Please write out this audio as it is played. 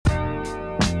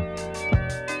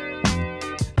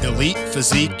Elite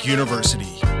Physique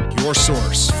University, your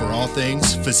source for all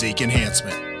things physique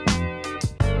enhancement.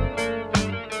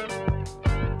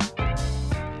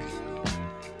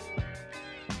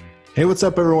 Hey, what's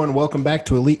up, everyone? Welcome back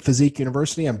to Elite Physique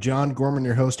University. I'm John Gorman,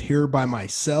 your host, here by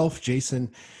myself.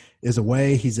 Jason is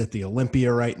away. He's at the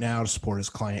Olympia right now to support his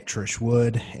client, Trish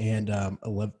Wood, and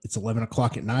it's 11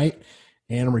 o'clock at night,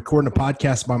 and I'm recording a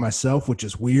podcast by myself, which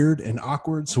is weird and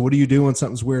awkward. So what do you do when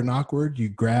something's weird and awkward? You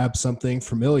grab something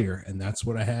familiar, and that's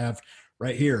what I have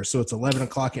right here. So it's 11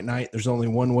 o'clock at night. There's only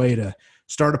one way to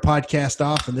start a podcast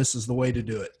off, and this is the way to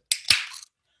do it.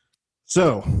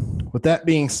 So with that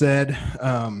being said,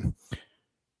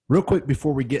 real quick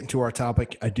before we get into our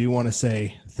topic, I do want to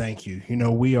say thank you. You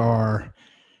know, we are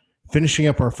finishing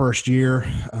up our first year.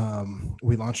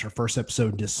 We launched our first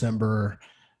episode in December,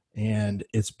 and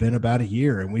it's been about a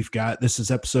year, and this is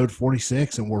episode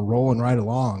 46, and we're rolling right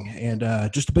along. And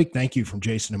just a big thank you from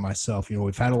Jason and myself. You know,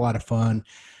 we've had a lot of fun,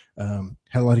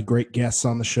 had a lot of great guests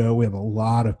on the show. We have a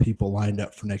lot of people lined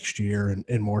up for next year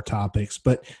and more topics,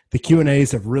 but the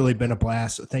Q&As have really been a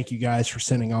blast. So thank you guys for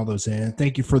sending all those in.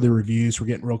 Thank you for the reviews. We're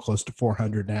getting real close to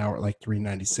 400 now, at like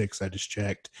 396. I just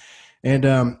checked. And,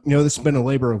 you know, this has been a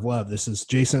labor of love. This is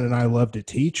Jason and I love to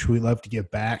teach. We love to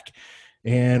give back,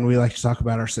 and we like to talk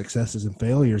about our successes and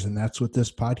failures. And that's what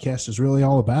this podcast is really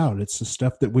all about. It's the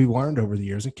stuff that we've learned over the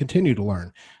years and continue to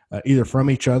learn, either from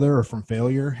each other or from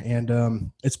failure.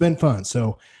 And it's been fun.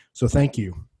 So thank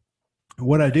you.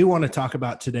 What I do want to talk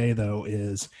about today, though,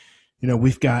 is, you know,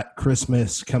 we've got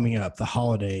Christmas coming up, the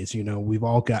holidays. You know, we've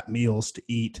all got meals to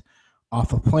eat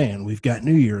off a plan. We've got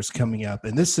New Year's coming up,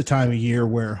 and this is a time of year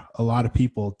where a lot of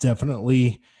people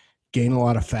definitely gain a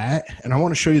lot of fat. And I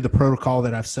want to show you the protocol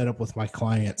that I've set up with my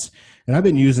clients. And I've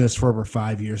been using this for over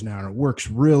 5 years now, and it works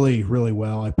really, really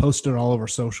well. I posted it all over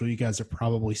social. You guys have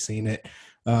probably seen it.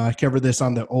 I covered this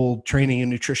on the old Training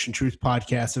and Nutrition Truth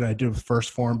podcast that I did with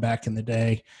First Form back in the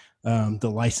day,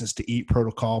 the License to Eat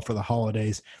protocol for the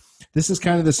holidays. This is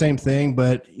kind of the same thing,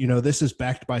 but, you know, this is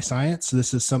backed by science. So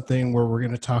this is something where we're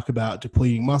going to talk about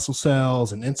depleting muscle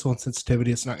cells and insulin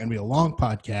sensitivity. It's not going to be a long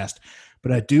podcast,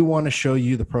 but I do want to show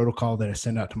you the protocol that I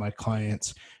send out to my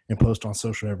clients and post on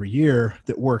social every year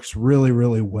that works really,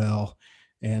 really well,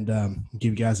 and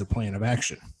give you guys a plan of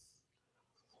action.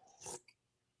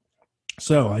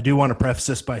 So I do want to preface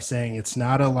this by saying it's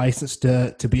not a license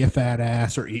to be a fat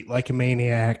ass or eat like a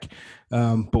maniac.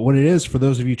 But what it is, for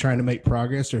those of you trying to make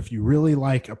progress, or if you really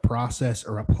like a process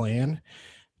or a plan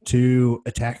to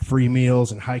attack free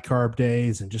meals and high carb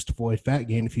days and just avoid fat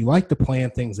gain, if you like to plan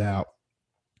things out,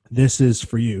 this is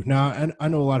for you. Now, I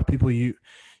know a lot of people, you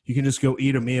can just go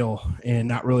eat a meal and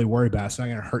not really worry about it. It's not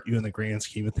going to hurt you in the grand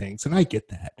scheme of things. And I get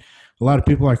that. A lot of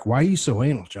people are like, why are you so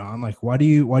anal, John? Like, why do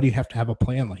you have to have a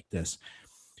plan like this?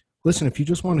 Listen, if you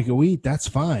just want to go eat, that's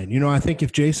fine. You know, I think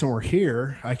if Jason were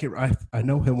here, I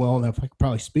know him well enough, I could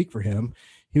probably speak for him.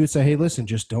 He would say, hey, listen,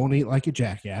 just don't eat like a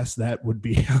jackass. That would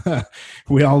be,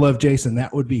 we all love Jason.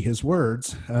 That would be his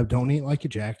words. Don't eat like a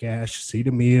jackass. Just eat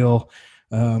a meal.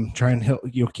 Try and help,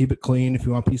 keep it clean. If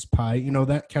you want a piece of pie,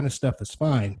 that kind of stuff is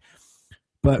fine.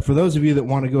 But for those of you that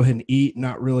want to go ahead and eat,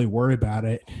 not really worry about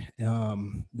it,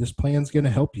 this plan's going to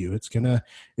help you. It's going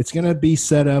to be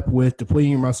set up with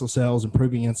depleting your muscle cells,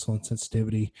 improving insulin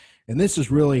sensitivity, and this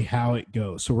is really how it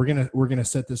goes. So we're gonna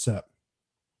set this up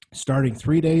starting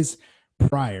 3 days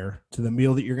prior to the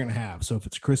meal that you're going to have. So if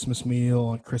it's Christmas meal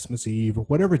on Christmas Eve or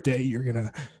whatever day you're going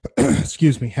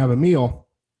to, have a meal,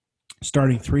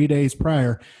 starting 3 days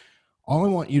prior. All I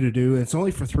want you to do, it's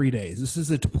only for 3 days. This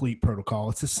is a deplete protocol.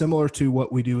 It's similar to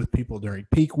what we do with people during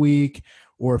peak week,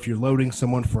 or if you're loading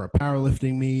someone for a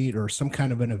powerlifting meet or some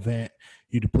kind of an event,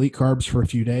 you deplete carbs for a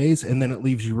few days, and then it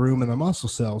leaves you room in the muscle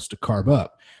cells to carb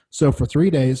up. So for 3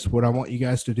 days, what I want you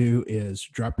guys to do is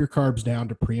drop your carbs down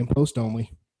to pre and post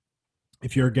only.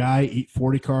 If you're a guy, eat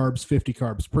 40 carbs, 50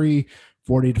 carbs pre,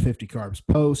 40 to 50 carbs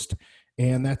post.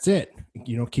 And that's it.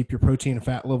 Keep your protein and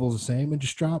fat levels the same and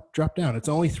just drop down. It's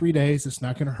only 3 days. It's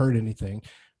not going to hurt anything,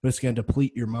 but it's going to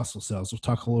deplete your muscle cells. We'll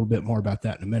talk a little bit more about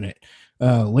that in a minute.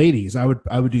 Ladies, I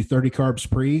would do 30 carbs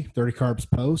pre, 30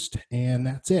 carbs post, and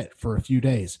that's it for a few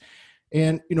days.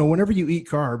 And, whenever you eat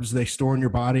carbs, they store in your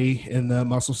body in the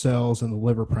muscle cells and the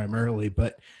liver primarily,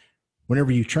 but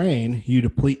whenever you train, you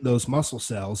deplete those muscle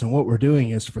cells. And what we're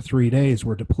doing is for 3 days,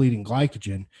 we're depleting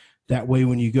glycogen. That way,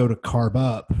 when you go to carb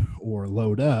up or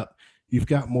load up, you've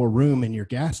got more room in your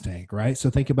gas tank, right? So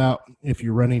think about if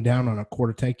you're running down on a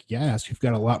quarter tank of gas, you've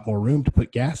got a lot more room to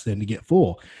put gas in to get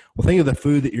full. Well, think of the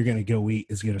food that you're going to go eat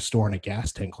is going to store in a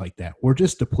gas tank like that. We're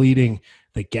just depleting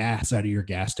the gas out of your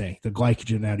gas tank, the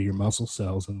glycogen out of your muscle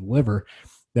cells and the liver.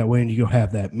 That way, when you go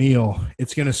have that meal,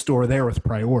 it's going to store there with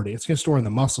priority. It's going to store in the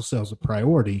muscle cells with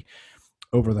priority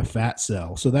over the fat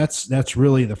cell. So that's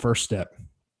really the first step.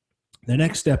 The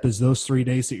next step is those 3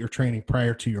 days that you're training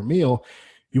prior to your meal.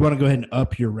 You want to go ahead and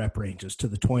up your rep ranges to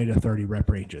the 20 to 30 rep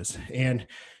ranges. And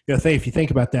if you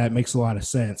think about that, it makes a lot of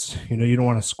sense. You don't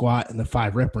want to squat in the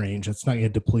 5 rep range. That's not going to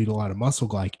deplete a lot of muscle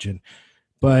glycogen.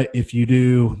 But if you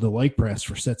do the leg press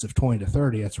for sets of 20 to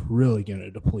 30, that's really going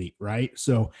to deplete, right?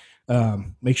 So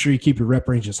make sure you keep your rep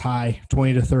ranges high,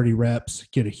 20 to 30 reps,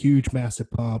 get a huge,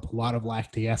 massive pump, a lot of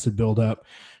lactic acid buildup.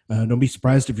 Don't be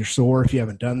surprised if you're sore if you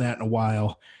haven't done that in a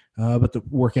while. But the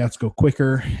workouts go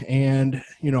quicker, and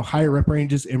higher rep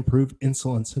ranges improve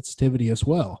insulin sensitivity as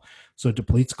well. So it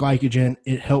depletes glycogen.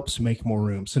 It helps make more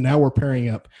room. So now we're pairing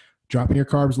up, dropping your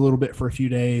carbs a little bit for a few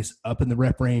days, up in the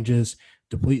rep ranges,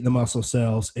 depleting the muscle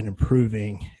cells, and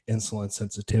improving insulin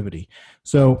sensitivity.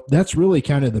 So that's really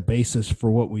kind of the basis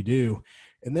for what we do.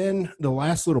 And then the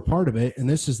last little part of it, and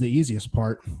this is the easiest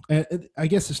part. I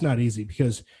guess it's not easy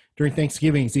because during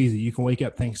Thanksgiving, it's easy. You can wake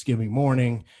up Thanksgiving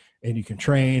morning and you can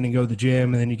train and go to the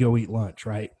gym, and then you go eat lunch,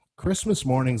 right? Christmas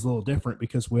morning is a little different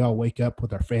because we all wake up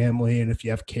with our family, and if you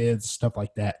have kids, stuff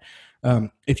like that.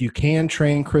 If you can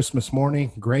train Christmas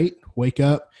morning, great. Wake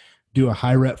up, do a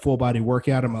high rep full body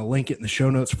workout. I'm going to link it in the show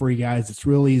notes for you guys. It's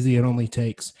real easy. It only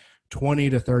takes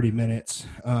 20 to 30 minutes.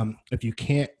 If you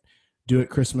can't do it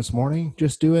Christmas morning,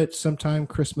 just do it sometime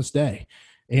Christmas Day.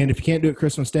 And if you can't do it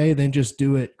Christmas Day, then just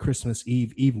do it Christmas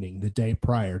Eve evening, the day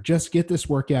prior. Just get this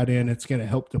workout in. It's going to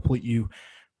help deplete you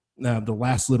the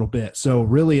last little bit. So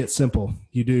really, it's simple.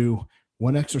 You do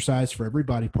one exercise for every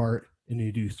body part, and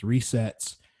you do 3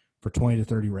 sets for 20 to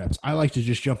 30 reps. I like to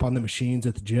just jump on the machines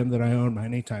at the gym that I own, my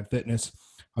Anytime Fitness.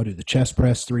 I'll do the chest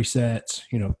press, 3 sets,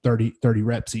 30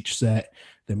 reps each set,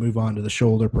 then move on to the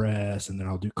shoulder press, and then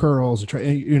I'll do curls,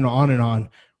 and on and on.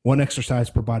 One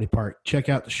exercise per body part. Check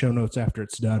out the show notes after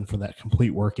it's done for that complete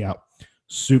workout.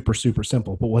 Super, super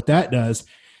simple. But what that does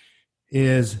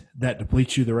is that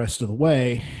depletes you the rest of the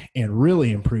way and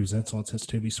really improves insulin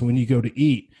sensitivity. So when you go to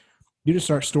eat, you just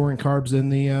start storing carbs in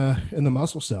the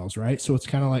muscle cells, right? So it's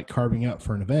kind of like carbing up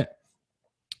for an event.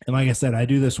 And like I said, I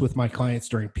do this with my clients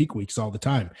during peak weeks all the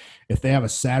time. If they have a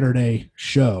Saturday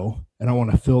show and I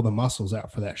want to fill the muscles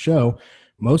out for that show,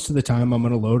 most of the time I'm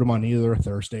going to load them on either a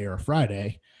Thursday or a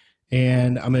Friday,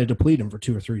 and I'm going to deplete them for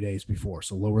 2 or 3 days before.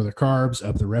 So lower the carbs,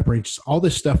 up the rep ranges, all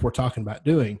this stuff we're talking about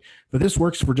doing. But this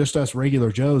works for just us regular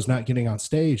Joes not getting on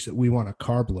stage that we want a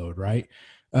carb load, right?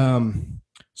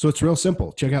 So it's real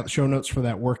simple. Check out the show notes for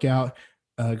that workout.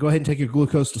 Go ahead and take a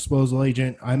glucose disposal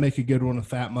agent. I make a good one with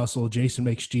Fat Muscle. Jason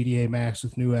makes GDA Max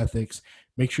with New Ethics.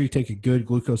 Make sure you take a good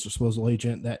glucose disposal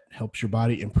agent. That helps your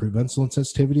body improve insulin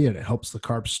sensitivity, and it helps the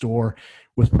carb store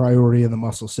with priority in the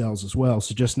muscle cells as well.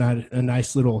 So just not a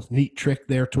nice little neat trick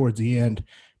there towards the end.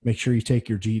 Make sure you take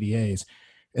your GDAs.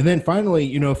 And then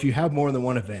finally, if you have more than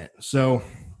one event. So,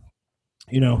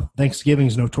 Thanksgiving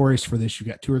is notorious for this. You've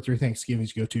got 2 or 3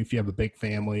 Thanksgivings you go to if you have a big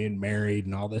family and married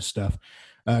and all this stuff.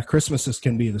 Christmas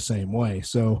can be the same way.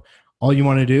 So all you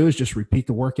want to do is just repeat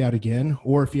the workout again,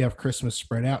 or if you have Christmas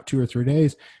spread out 2 or 3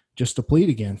 days, just deplete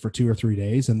again for 2 or 3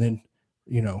 days, and then,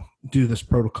 do this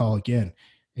protocol again.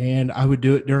 And I would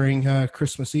do it during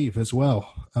Christmas Eve as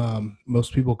well.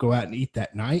 Most people go out and eat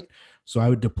that night. So I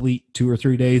would deplete 2 or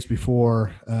 3 days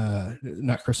before,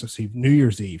 not Christmas Eve, New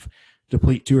Year's Eve,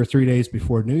 deplete 2 or 3 days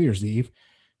before New Year's Eve,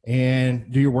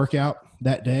 and do your workout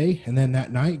that day. And then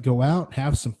that night, go out,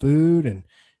 have some food. And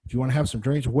if you want to have some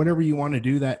drinks, whatever you want to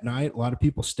do that night, a lot of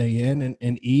people stay in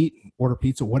and eat, order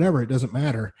pizza, whatever, it doesn't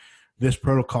matter. This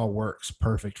protocol works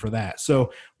perfect for that.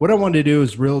 So what I wanted to do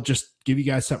is just give you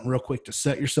guys something real quick to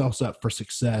set yourselves up for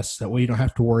success. That way you don't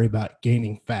have to worry about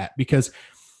gaining fat, because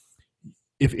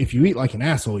if you eat like an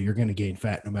asshole, you're going to gain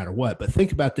fat no matter what. But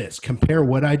think about this. Compare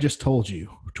what I just told you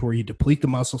to where you deplete the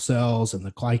muscle cells and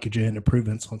the glycogen, improve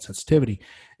insulin sensitivity.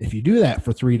 If you do that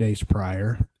for 3 days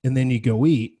prior and then you go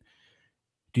eat,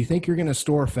 do you think you're going to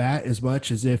store fat as much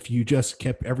as if you just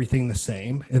kept everything the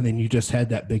same and then you just had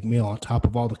that big meal on top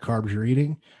of all the carbs you're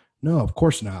eating? No, of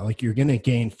course not. Like, you're going to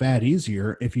gain fat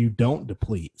easier if you don't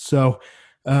deplete. So,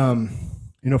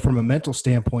 from a mental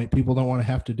standpoint, people don't want to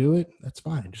have to do it. That's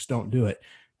fine. Just don't do it.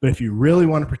 But if you really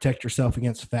want to protect yourself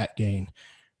against fat gain,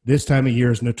 this time of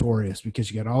year is notorious because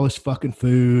you got all this fucking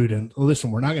food. And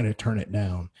listen, we're not going to turn it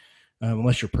down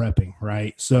unless you're prepping,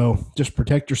 right? So just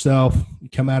protect yourself. You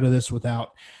come out of this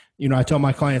without, I tell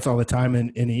my clients all the time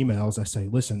in emails, I say,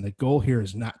 listen, the goal here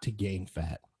is not to gain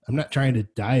fat. I'm not trying to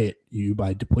diet you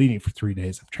by depleting for 3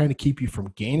 days. I'm trying to keep you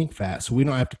from gaining fat so we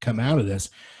don't have to come out of this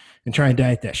and try and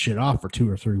diet that shit off for 2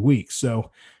 or 3 weeks.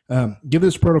 So Give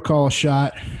this protocol a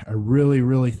shot. I really,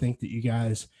 really think that you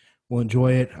guys will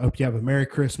enjoy it. I hope you have a Merry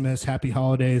Christmas, Happy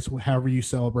Holidays, however you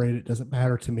celebrate it. Doesn't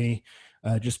matter to me.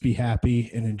 Just be happy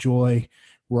and enjoy.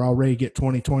 We're all ready to get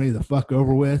 2020 the fuck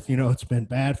over with. You know, it's been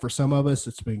bad for some of us.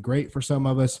 It's been great for some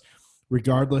of us.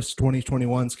 Regardless,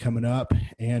 2021's coming up,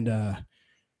 and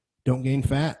don't gain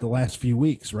fat the last few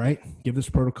weeks, right? Give this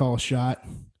protocol a shot.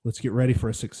 Let's get ready for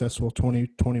a successful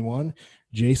 2021.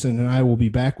 Jason and I will be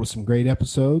back with some great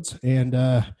episodes, and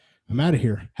I'm out of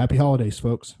here. Happy holidays,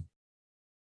 folks.